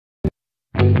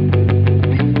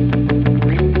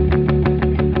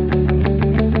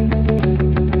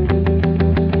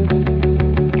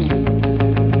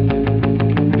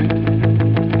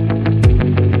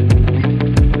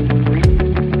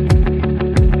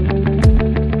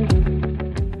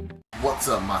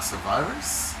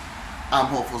Survivors. I'm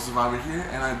Hopeful Survivor here,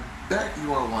 and I bet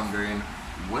you are wondering,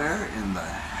 where in the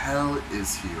hell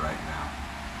is he right now?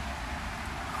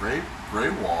 Gray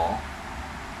wall,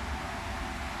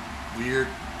 weird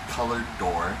colored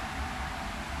door.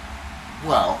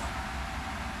 Well,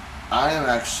 I am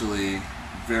actually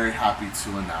very happy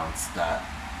to announce that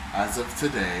as of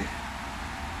today,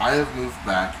 I have moved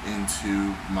back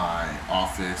into my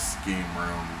office, game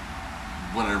room,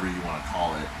 whatever you want to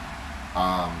call it.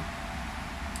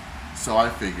 So I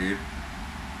figured,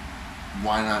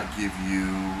 why not give you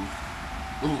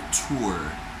a little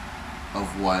tour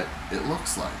of what it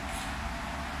looks like.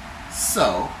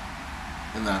 So,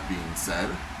 and that being said,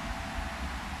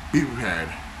 be prepared.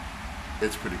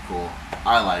 It's pretty cool.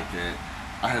 I like it.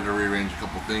 I had to rearrange a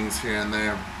couple things here and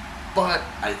there, but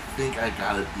I think I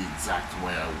got it the exact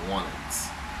way I want it.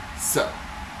 So,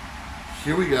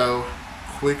 here we go.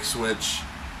 Quick switch.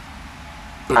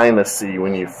 Kind of see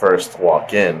when you first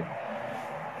walk in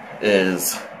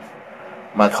is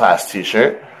my class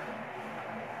t-shirt,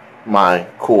 my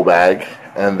cool bag,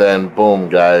 and then boom,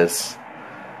 guys,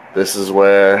 this is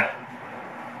where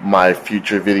my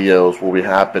future videos will be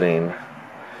happening.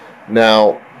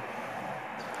 Now,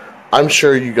 I'm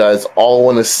sure you guys all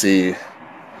want to see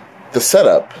the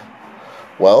setup.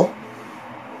 Well,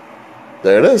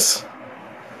 there it is.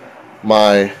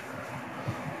 My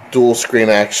dual screen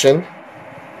action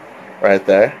right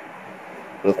there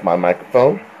with my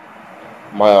microphone,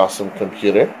 my awesome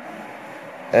computer,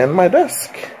 and my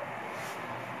desk.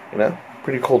 You know,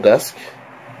 pretty cool desk.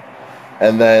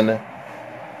 And then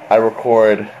I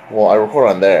record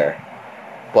on there,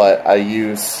 but I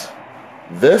use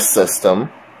this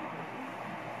system,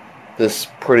 this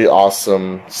pretty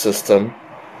awesome system,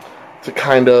 to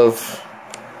kind of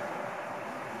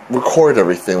record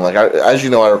everything. Like, as you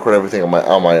know, I record everything on my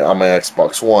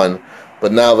Xbox One.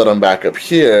 But now that I'm back up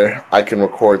here, I can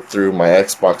record through my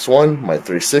Xbox One, my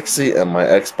 360, and my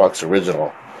Xbox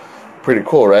Original. Pretty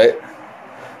cool, right?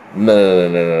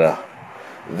 No.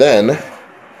 Then,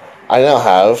 I now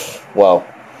have, well,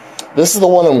 this is the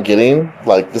one I'm getting.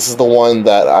 Like, this is the one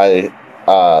that I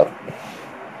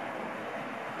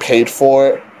paid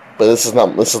for, but this is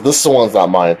the one's not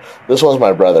mine. This one's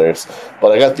my brother's,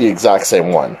 but I got the exact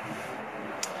same one.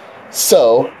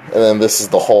 So, and then this is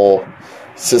the whole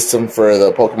system for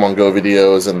the Pokemon Go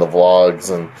videos and the vlogs,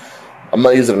 and I'm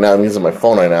not using it now, I'm using my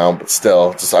phone right now, but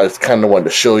still, I just kind of wanted to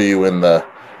show you in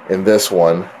this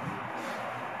one.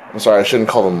 I'm sorry, I shouldn't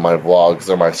call them my vlogs,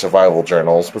 they're my survival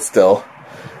journals, but still.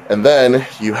 And then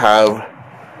you have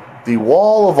the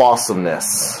Wall of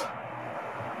Awesomeness.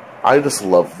 I just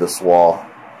love this wall.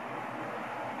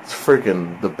 It's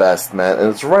freaking the best, man, and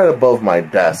it's right above my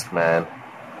desk, man.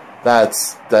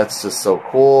 That's just so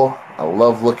cool. I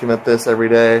love looking at this every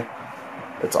day.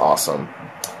 It's awesome.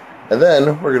 And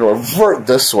then we're going to revert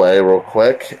this way real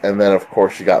quick. And then, of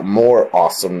course, you got more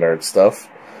awesome nerd stuff.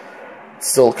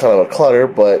 Still kind of a clutter,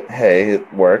 but hey,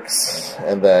 it works.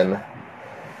 And then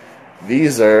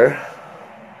these are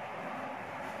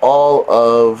all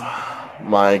of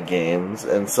my games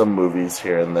and some movies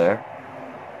here and there.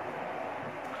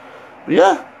 But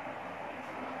yeah.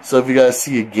 So if you guys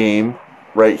see a game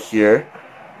right here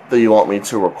that you want me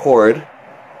to record,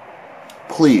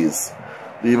 please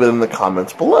leave it in the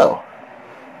comments below.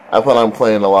 I plan on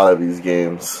playing a lot of these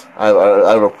games. I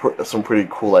have some pretty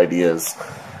cool ideas.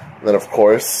 And then, of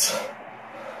course,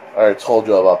 I already told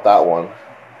you about that one.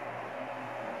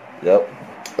 Yep.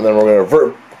 And then we're going to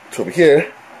revert to over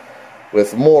here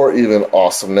with more even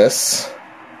awesomeness.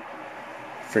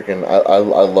 Freaking, I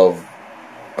love...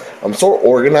 I'm so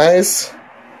organized,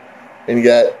 and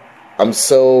yet I'm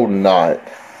so not.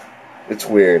 It's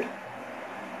weird.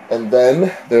 And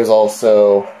then there's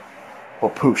also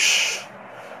Wapoosh.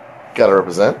 Gotta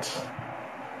represent.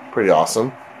 Pretty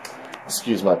awesome.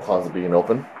 Excuse my closet being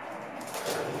open.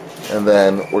 And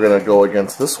then we're gonna go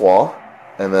against this wall,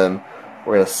 and then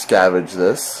we're gonna scavenge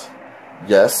this.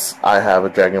 Yes, I have a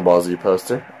Dragon Ball Z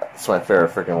poster. It's my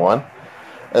favorite freaking one.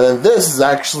 And then this is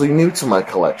actually new to my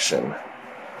collection.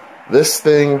 This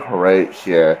thing right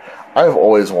here. I've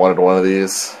always wanted one of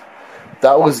these.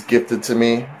 That was gifted to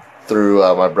me through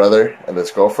my brother and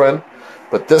his girlfriend.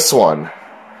 But this one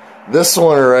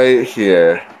right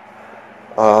here.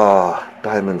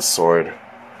 Diamond sword.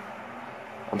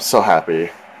 I'm so happy.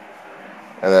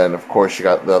 And then, of course, you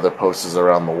got the other posters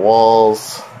around the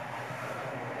walls.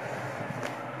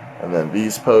 And then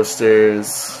these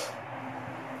posters.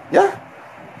 Yeah.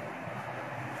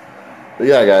 But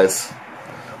yeah, guys.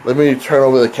 Let me turn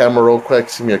over the camera real quick.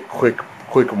 Give me a quick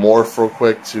morph real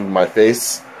quick to my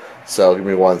face. So give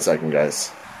me 1 second,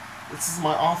 guys. This is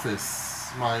my office.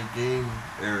 my game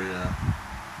area,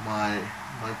 my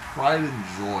pride and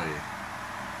joy.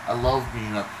 I love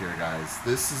being up here, guys.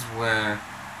 This is where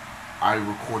I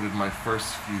recorded my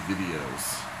first few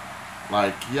videos.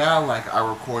 Like, yeah, like I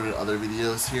recorded other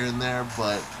videos here and there,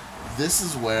 but this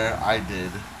is where I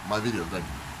did my videos. Like,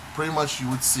 pretty much you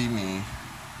would see me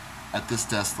at this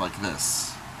desk like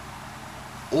this.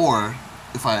 Or,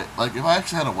 if I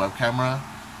actually had a web camera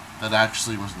that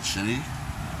actually wasn't shitty,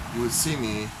 you would see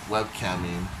me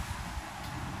webcamming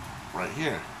right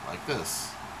here, like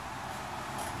this.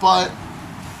 But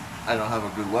I don't have a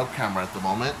good web camera at the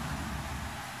moment,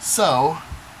 so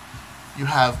you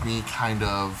have me kind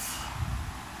of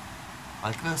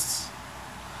like this.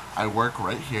 I work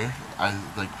right here. I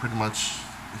like pretty much,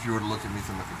 if you were to look at me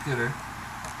from the computer,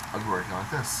 I'd be working like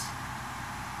this.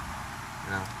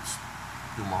 You know, just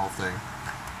do my whole thing.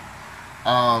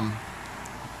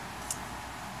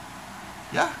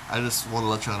 Yeah, I just want to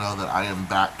let y'all know that I am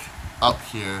back up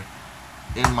here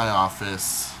in my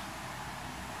office.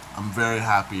 I'm very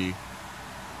happy.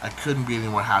 I couldn't be any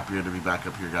more happier to be back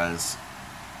up here, guys.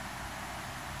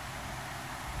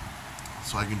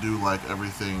 So I can do like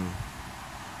everything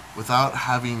without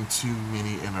having too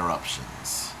many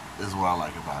interruptions, is what I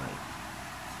like about it.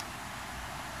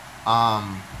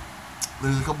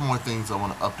 There's a couple more things I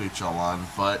want to update y'all on,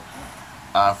 but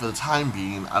for the time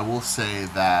being, I will say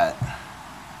that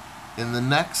in the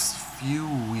next few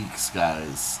weeks,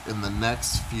 guys,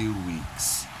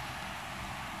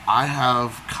 I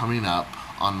have coming up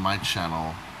on my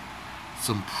channel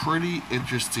some pretty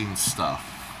interesting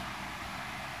stuff.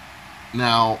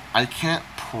 Now, I can't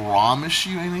promise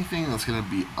you anything that's going to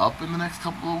be up in the next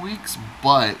couple of weeks,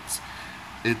 but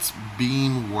it's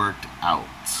being worked out.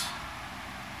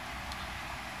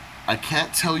 I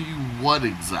can't tell you what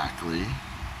exactly,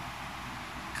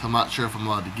 'cause I'm not sure if I'm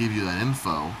allowed to give you that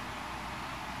info,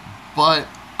 but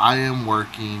I am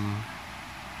working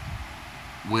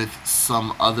with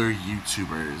some other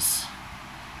YouTubers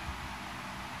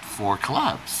for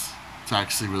collabs. It's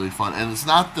actually really fun, and it's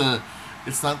not the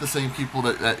same people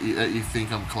that you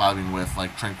think I'm collabing with,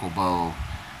 like Tranquil Bow,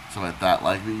 stuff like that.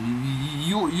 Like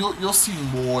you'll see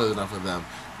more than enough of them.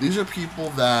 These are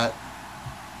people that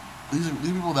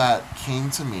came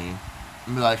to me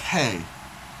and be like, "Hey,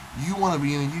 you want to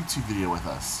be in a YouTube video with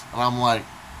us?" And I'm like,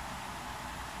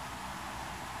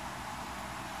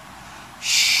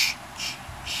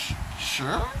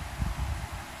 "Sure,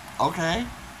 okay,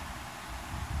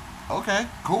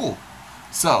 cool."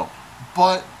 So,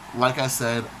 but like I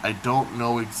said, I don't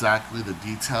know exactly the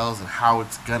details and how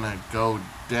it's gonna go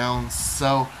down.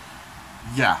 So,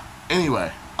 yeah.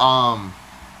 Anyway,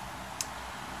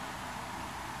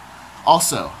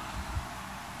 also,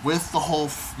 with the whole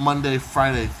Monday,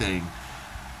 Friday thing,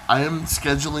 I am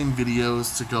scheduling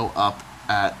videos to go up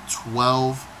at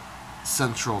 12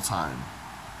 Central Time.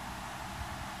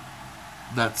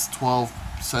 That's 12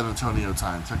 San Antonio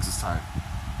time, Texas time.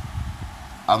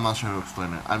 I'm not sure how to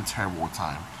explain it. I'm terrible with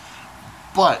time.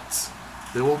 But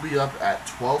they will be up at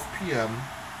 12 p.m.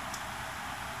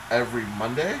 every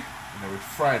Monday and every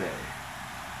Friday.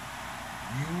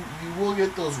 You will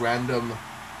get those random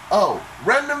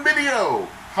video!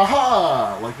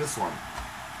 Haha! Like this one.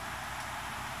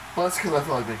 But it's because I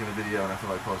feel like making a video and I feel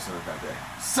like posting it that day.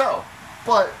 So,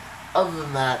 but other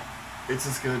than that, it's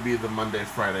just going to be the Monday,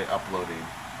 Friday uploading.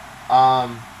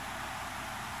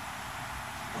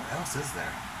 What else is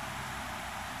there?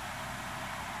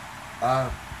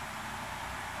 I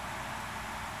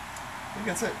think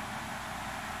that's it.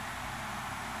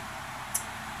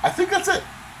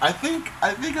 I think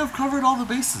I've covered all the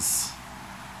bases.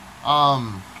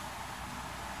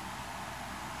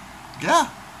 Yeah.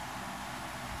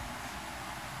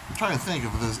 I'm trying to think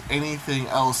if there's anything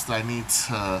else that I need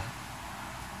to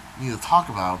talk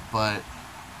about, but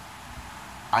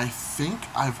I think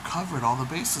I've covered all the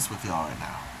bases with y'all right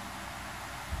now.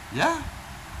 Yeah.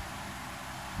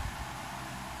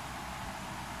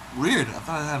 Weird. I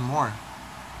thought I had more.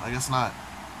 I guess not.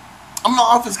 I'm in the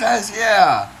office, guys.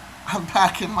 Yeah. I'm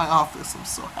back in my office. I'm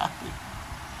so happy.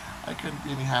 I couldn't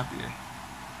be any happier.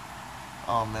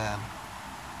 Oh, man.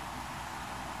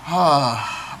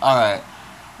 Alright.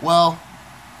 Well,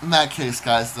 in that case,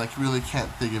 guys, I really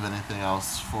can't think of anything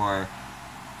else for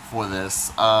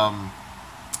this.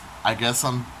 I guess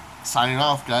I'm signing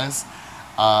off, guys.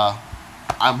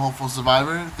 I'm Hopeful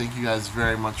Survivor. Thank you guys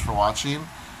very much for watching.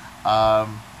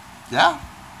 Yeah.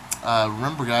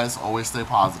 Remember, guys, always stay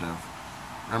positive.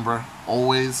 Remember,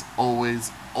 always,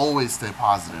 always, always stay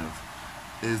positive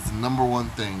is the #1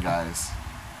 thing, guys.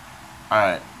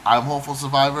 Alright, I'm Hopeful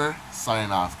Survivor,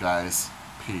 signing off, guys.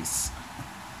 Peace.